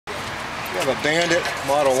We have a Bandit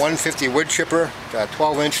Model 150 wood chipper, got a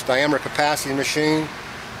 12-inch diameter capacity machine.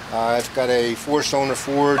 It's got a 4-cylinder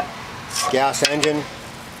Ford gas engine.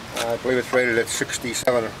 I believe it's rated at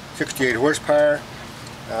 68 horsepower.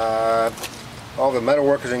 All the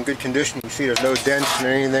metalwork is in good condition. You see there's no dents or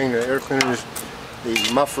anything. The air cleaners,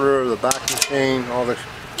 the muffler, the back machine, all the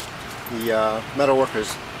metalwork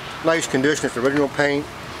is nice condition. It's original paint.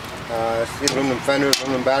 See the aluminum fenders,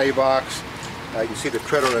 aluminum body box. You can see the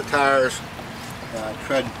tread on the tires.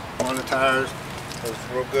 Tread on the tires is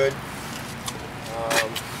real good.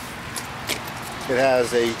 It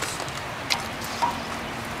has a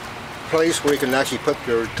place where you can actually put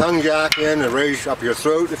your tongue jack in and raise up your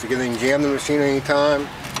throat if you're getting jammed in the machine anytime.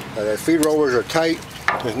 The feed rollers are tight.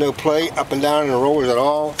 There's no play up and down in the rollers at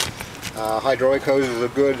all. Hydraulic hoses are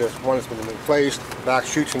good. There's one that's been replaced. Back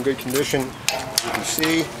chute's in good condition. As you can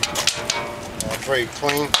see, it's very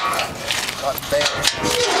clean. Not bad.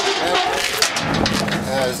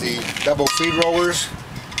 Has the double feed rollers.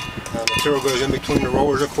 Material goes in between the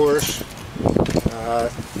rollers, of course.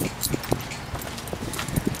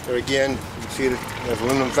 There again, you can see that there's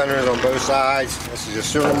aluminum fenders on both sides. This is a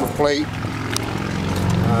cylinder plate.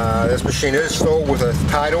 This machine is sold with a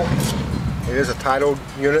title. It is a titled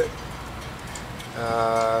unit.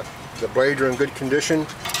 The blades are in good condition.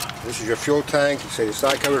 This is your fuel tank. You see the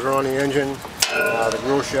side covers are on the engine. The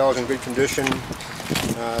grill shell is in good condition.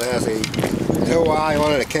 It has a OI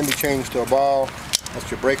on it. It can be changed to a ball. That's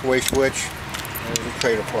your breakaway switch. And there's a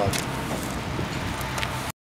trailer plug.